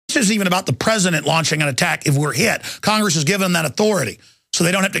This isn't even about the president launching an attack if we're hit. Congress has given them that authority, so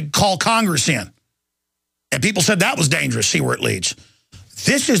they don't have to call Congress in. And people said that was dangerous. See where it leads.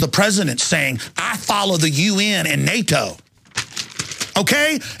 This is the president saying, I follow the UN and NATO.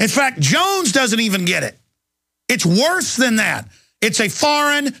 Okay? In fact, Jones doesn't even get it. It's worse than that. It's a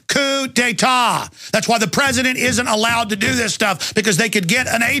foreign coup d'etat. That's why the president isn't allowed to do this stuff, because they could get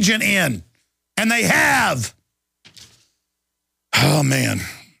an agent in. And they have. Oh, man.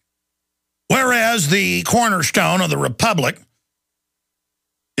 Whereas the cornerstone of the republic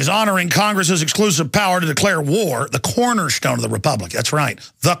is honoring Congress's exclusive power to declare war, the cornerstone of the republic, that's right,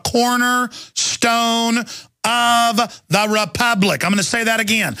 the cornerstone of the republic. I'm going to say that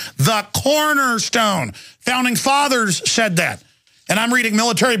again, the cornerstone. Founding fathers said that. And I'm reading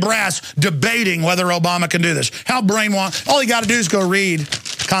military brass debating whether Obama can do this. How brainwashed. All you got to do is go read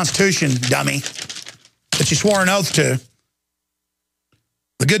the Constitution, dummy, that you swore an oath to.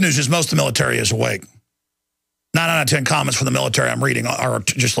 The good news is most of the military is awake. 9 out of 10 comments from the military I'm reading are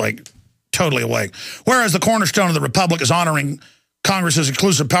just like totally awake. Whereas the cornerstone of the republic is honoring Congress's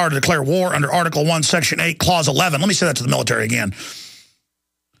exclusive power to declare war under Article 1, Section 8, Clause 11. Let me say that to the military again.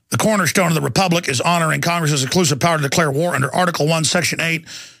 The cornerstone of the republic is honoring Congress's exclusive power to declare war under Article 1, Section 8,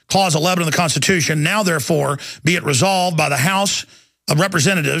 Clause 11 of the Constitution. Now, therefore, be it resolved by the House of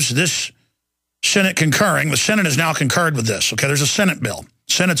Representatives, this Senate concurring. The Senate has now concurred with this. Okay, there's a Senate bill.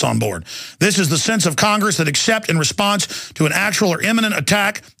 Senate's on board. This is the sense of Congress that except in response to an actual or imminent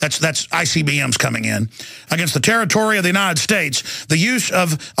attack, that's ICBMs coming in, against the territory of the United States, the use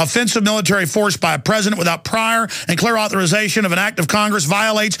of offensive military force by a president without prior and clear authorization of an act of Congress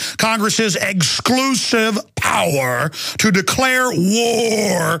violates Congress's exclusive power to declare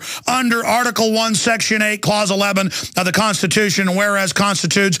war under Article 1, Section 8, Clause 11 of the Constitution, whereas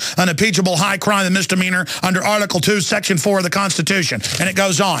constitutes an impeachable high crime and misdemeanor under Article 2, Section 4 of the Constitution. And it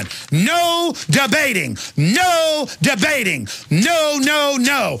goes on. No debating. No debating. No, no,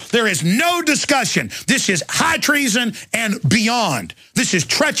 no. There is no discussion. This is high treason and beyond. This is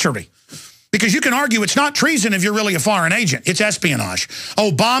treachery. Because you can argue it's not treason if you're really a foreign agent. It's espionage.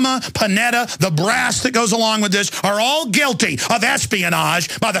 Obama, Panetta, the brass that goes along with this are all guilty of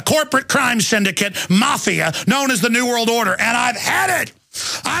espionage by the corporate crime syndicate, mafia, known as the New World Order. And I've had it.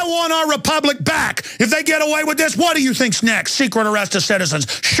 I want our republic back. If they get away with this, what do you think's next? Secret arrest of citizens,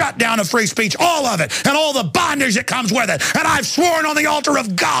 shutdown of free speech, all of it, and all the bondage that comes with it. And I've sworn on the altar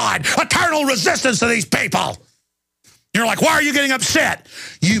of God, eternal resistance to these people. You're like, why are you getting upset?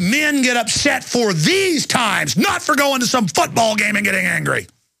 You men get upset for these times, not for going to some football game and getting angry.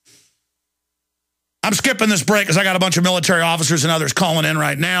 I'm skipping this break because I got a bunch of military officers and others calling in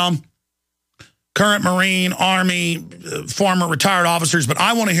right now. Current Marine, Army, former retired officers, but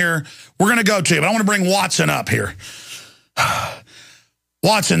I want to hear, we're going to go to, but I want to bring Watson up here.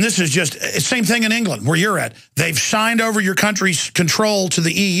 Watson, this is just, same thing in England, where you're at. They've signed over your country's control to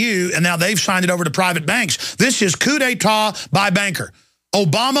the EU, and now they've signed it over to private banks. This is coup d'etat by banker.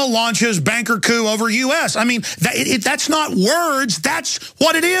 Obama launches banker coup over U.S. I mean, that's not words. That's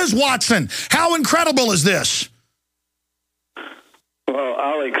what it is, Watson. How incredible is this? Well,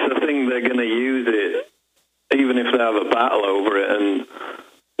 Alex, I think they're going to use it, even if they have a battle over it, and,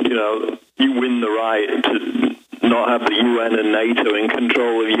 you know, you win the right to not have the UN and NATO in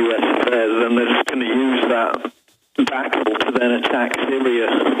control of U.S. affairs, then they're just going to use that battle to then attack Syria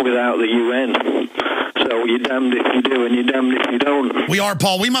without the UN. So you're damned if you do and you're damned if you don't. We are,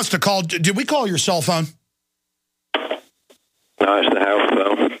 Paul. We must have called. Did we call your cell phone? No, it's the house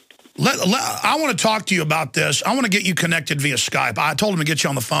phone. I want to talk to you about this. I want to get you connected via Skype. I told him to get you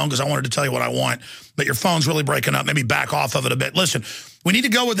on the phone because I wanted to tell you what I want, but your phone's really breaking up. Maybe back off of it a bit. Listen, we need to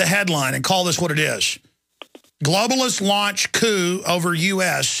go with the headline and call this what it is. Globalist launch coup over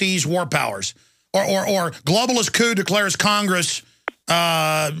U.S. seize war powers. Or globalist coup declares Congress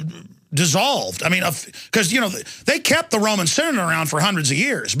dissolved. I mean, because, you know, they kept the Roman Senate around for hundreds of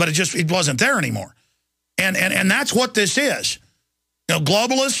years, but it wasn't there anymore. And that's what this is. You know,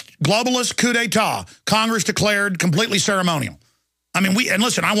 globalist coup d'etat. Congress declared completely ceremonial. I mean, and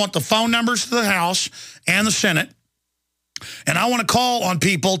listen, I want the phone numbers to the House and the Senate, and I want to call on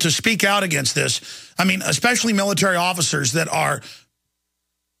people to speak out against this. I mean, especially military officers that are,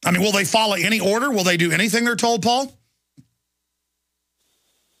 I mean, will they follow any order? Will they do anything they're told, Paul?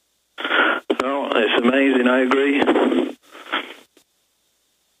 No, it's amazing. I agree.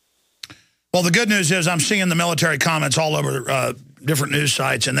 Well, the good news is I'm seeing the military comments all over different news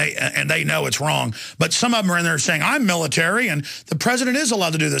sites, and they know it's wrong. But some of them are in there saying, I'm military, and the president is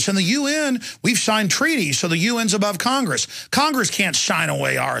allowed to do this. And the UN, we've signed treaties, so the UN's above Congress. Congress can't sign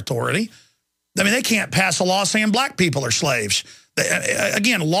away our authority. I mean, they can't pass a law saying black people are slaves.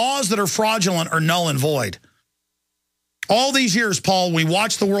 Again, laws that are fraudulent are null and void. All these years, Paul, we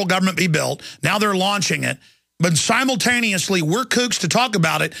watched the world government be built. Now they're launching it. But simultaneously, we're kooks to talk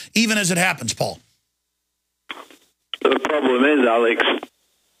about it, even as it happens, Paul. The problem is, Alex,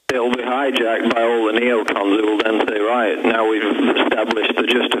 it'll be hijacked by all the neocons who will then say, right, now we've established the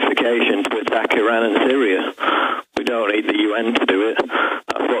justification to attack Iran and Syria. We don't need the UN to do it.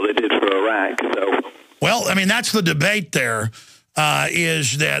 That's what they did for Iraq. So, well, I mean, that's the debate there,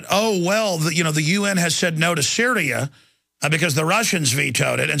 is that, oh, well, the UN has said no to Syria because the Russians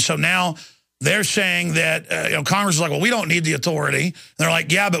vetoed it. And so now they're saying that Congress is like, well, we don't need the authority. And they're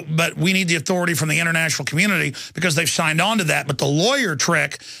like, yeah, but we need the authority from the international community because they've signed on to that. But the lawyer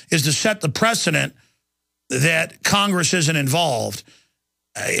trick is to set the precedent that Congress isn't involved.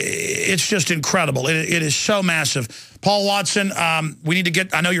 It's just incredible. It is so massive. Paul Watson, we need to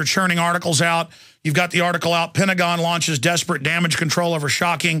get, I know you're churning articles out. You've got the article out, Pentagon launches desperate damage control over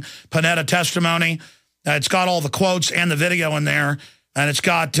shocking Panetta testimony. It's got all the quotes and the video in there. And it's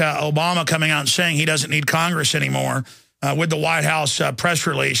got Obama coming out and saying he doesn't need Congress anymore with the White House press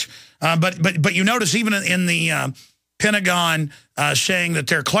release. But you notice even in the Pentagon saying that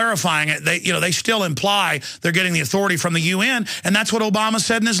they're clarifying it, they still imply they're getting the authority from the UN, and that's what Obama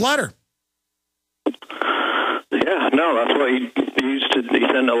said in his letter. Yeah, no, that's what he used to. He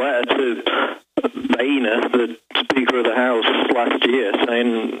sent a letter to Boehner, the Speaker of the House, last year,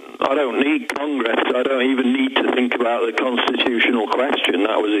 saying, I don't need Congress, I don't even need to think about the constitutional question.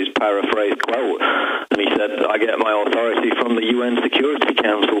 That was his paraphrased quote. And he said, I get my authority from the UN Security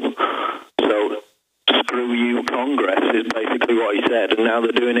Council. So, screw you, Congress, is basically what he said, and now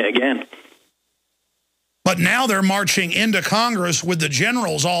they're doing it again. But now they're marching into Congress with the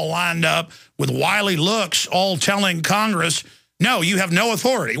generals all lined up with wily looks, all telling Congress, no, you have no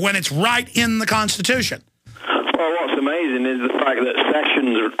authority, when it's right in the Constitution. Well, what's amazing is the fact that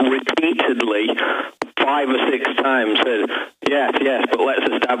Sessions repeatedly, 5 or 6 times, said, yes, but let's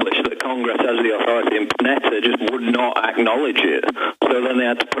establish that Congress has the authority, and Panetta just would not acknowledge it. So then they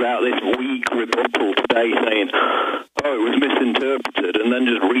had to put out this weak rebuttal today saying, oh, it was misinterpreted, and then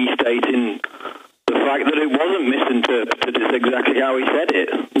just restating the fact that it wasn't misinterpreted is exactly how he said it.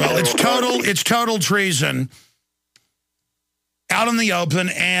 Well, it's total treason out in the open.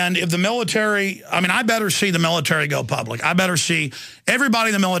 And if the military, I mean, I better see the military go public. I better see everybody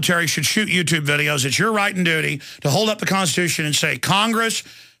in the military should shoot YouTube videos. It's your right and duty to hold up the Constitution and say Congress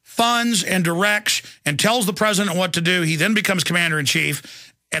funds and directs and tells the president what to do. He then becomes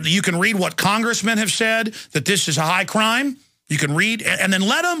commander-in-chief. And you can read what congressmen have said, that this is a high crime. You can read, and then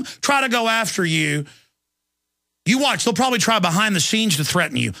let them try to go after you. You watch, they'll probably try behind the scenes to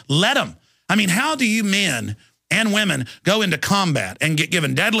threaten you. Let them. I mean, how do you men and women go into combat and get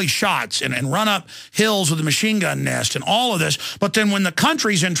given deadly shots and run up hills with a machine gun nest and all of this, but then when the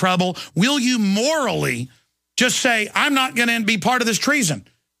country's in trouble, will you morally just say, I'm not going to be part of this treason?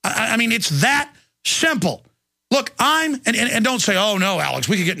 I mean, it's that simple. Look, and don't say, oh, no, Alex,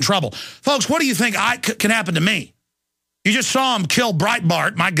 we could get in trouble. Folks, what do you think can happen to me? You just saw them kill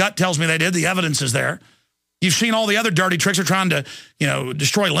Breitbart. My gut tells me they did. The evidence is there. You've seen all the other dirty tricks. They're trying to,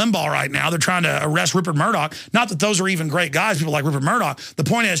 destroy Limbaugh right now. They're trying to arrest Rupert Murdoch. Not that those are even great guys, people like Rupert Murdoch. The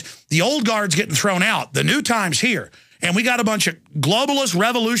point is, the old guard's getting thrown out. The new time's here. And we got a bunch of globalist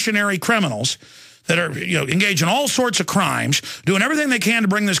revolutionary criminals that are, engaged in all sorts of crimes, doing everything they can to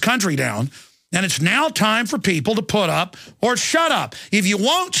bring this country down. And it's now time for people to put up or shut up. If you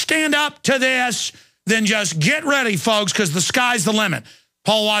won't stand up to this, then just get ready, folks, because the sky's the limit.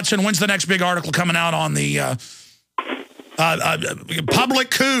 Paul Watson, when's the next big article coming out on the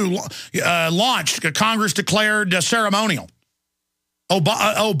public coup launched? Congress declared ceremonial.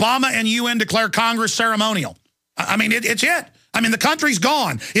 Obama and UN declare Congress ceremonial. I mean, it's it. I mean, the country's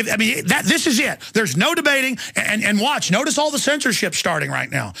gone. This is it. There's no debating. And watch. Notice all the censorship starting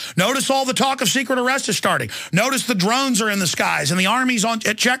right now. Notice all the talk of secret arrest is starting. Notice the drones are in the skies and the army's at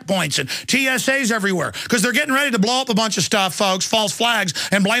checkpoints and TSAs everywhere because they're getting ready to blow up a bunch of stuff, folks, false flags,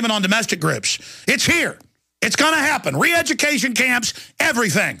 and blame it on domestic groups. It's here. It's going to happen. Re-education camps,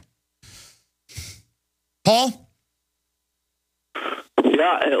 everything. Paul?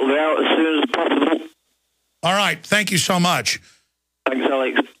 Yeah, it'll be out as soon as possible. All right. Thank you so much. Thanks,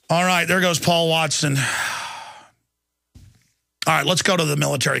 Alex. All right. There goes Paul Watson. All right. Let's go to the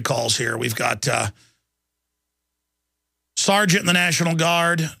military calls here. We've got Sergeant in the National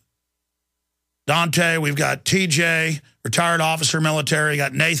Guard, Dante. We've got TJ, retired officer military. We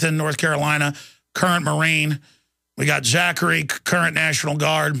got Nathan, North Carolina, current Marine. We got Zachary, current National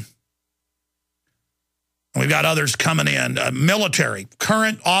Guard. And we've got others coming in. Military,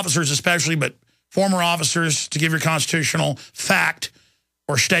 current officers especially, but former officers to give your constitutional fact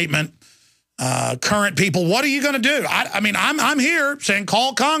or statement, current people. What are you going to do? I mean, I'm here saying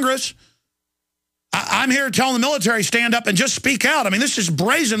call Congress. I'm here telling the military stand up and just speak out. I mean, this is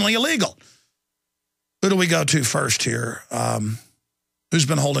brazenly illegal. Who do we go to first here? Who's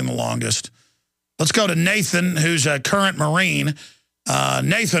been holding the longest? Let's go to Nathan, who's a current Marine.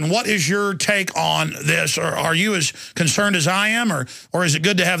 Nathan, what is your take on this? Or are you as concerned as I am? Or is it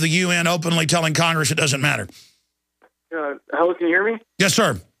good to have the UN openly telling Congress it doesn't matter? Hello, can you hear me? Yes,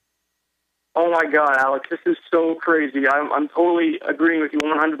 sir. Oh, my God, Alex, this is so crazy. I'm totally agreeing with you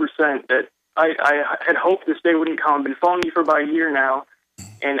 100% that I had hoped this day wouldn't come. I've been following you for about a year now,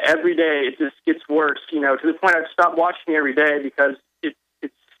 and every day it just gets worse, to the point I've stopped watching every day because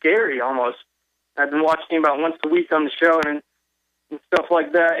it's scary almost. I've been watching about once a week on the show and stuff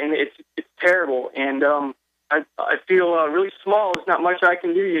like that, and it's terrible. And I feel really small. There's not much I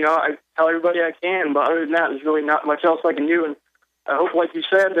can do, I tell everybody I can, but other than that, there's really not much else I can do. And I hope, like you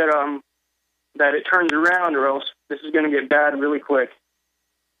said, that it turns around, or else this is going to get bad really quick.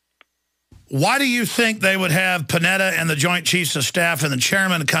 Why do you think they would have Panetta and the Joint Chiefs of Staff and the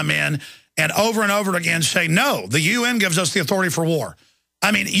chairman come in and over again say, no, the UN gives us the authority for war?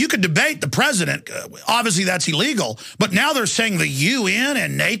 I mean, you could debate the president. Obviously, that's illegal. But now they're saying the UN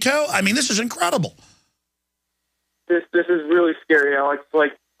and NATO? I mean, this is incredible. This is really scary, Alex.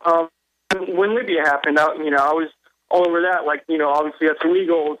 Like, when Libya happened, I was all over that. Like, obviously that's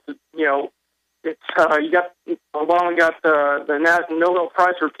illegal. It's you got Obama got the Nobel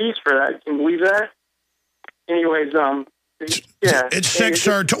Prize for Peace for that. Can you believe that? Anyways, yeah. It's sick,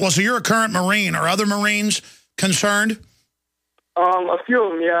 sir. Well, so you're a current Marine. Are other Marines concerned? A few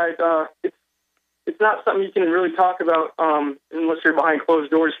of them, yeah. It's not something you can really talk about unless you're behind closed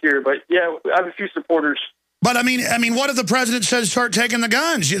doors here. But yeah, I have a few supporters. But I mean, what if the president says start taking the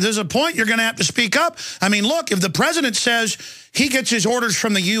guns? There's a point you're going to have to speak up. I mean, look, if the president says he gets his orders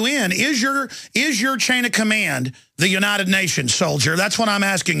from the UN, is your chain of command the United Nations, soldier? That's what I'm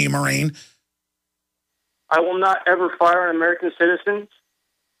asking you, Marine. I will not ever fire on American citizens.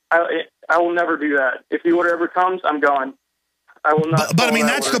 I will never do that. If the order ever comes, I'm gone. I will not. But I mean,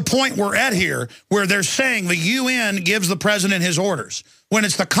 that's the point we're at here, where they're saying the UN gives the president his orders, when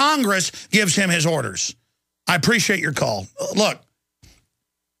it's the Congress gives him his orders. I appreciate your call. Look,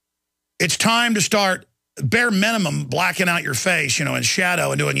 it's time to start, bare minimum, blacking out your face, in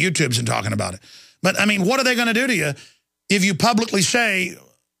shadow and doing YouTubes and talking about it. But, I mean, what are they going to do to you if you publicly say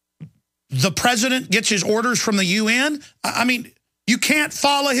the president gets his orders from the UN? I mean, you can't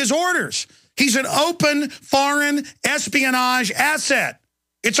follow his orders. He's an open foreign espionage asset.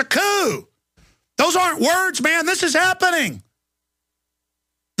 It's a coup. Those aren't words, man. This is happening.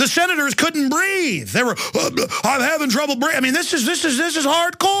 The senators couldn't breathe. They were, I'm having trouble breathing. I mean, this is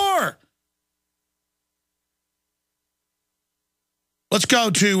hardcore. Let's go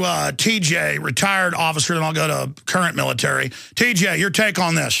to TJ, retired officer, and I'll go to current military. TJ, your take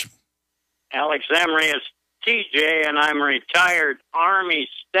on this. Alex Emery is TJ, and I'm retired Army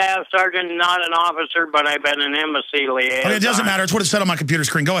Staff Sergeant, not an officer, but I've been an embassy liaison. Okay, it doesn't matter. It's what it said on my computer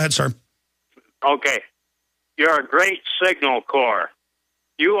screen. Go ahead, sir. Okay. You're a great signal corps.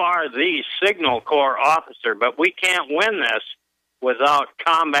 You are the signal corps officer, but we can't win this without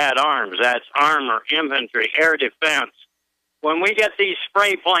combat arms. That's armor, infantry, air defense. When we get these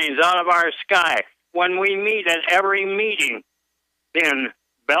spray planes out of our sky, when we meet at every meeting in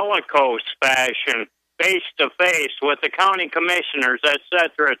bellicose fashion, face-to-face with the county commissioners,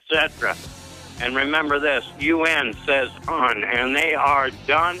 etc., etc. And remember this, UN says on, and they are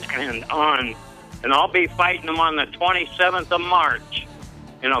done and on. And I'll be fighting them on the 27th of March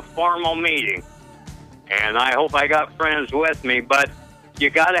in a formal meeting. And I hope I got friends with me, but you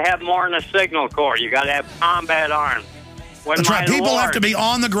got to have more than a signal corps. You got to have combat arms. That's right. People have to be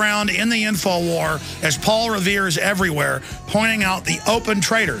on the ground in the info war, as Paul Revere is everywhere, pointing out the open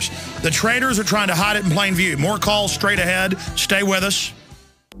traitors. The traitors are trying to hide it in plain view. More calls straight ahead. Stay with us.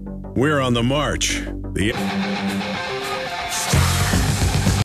 We're on the march.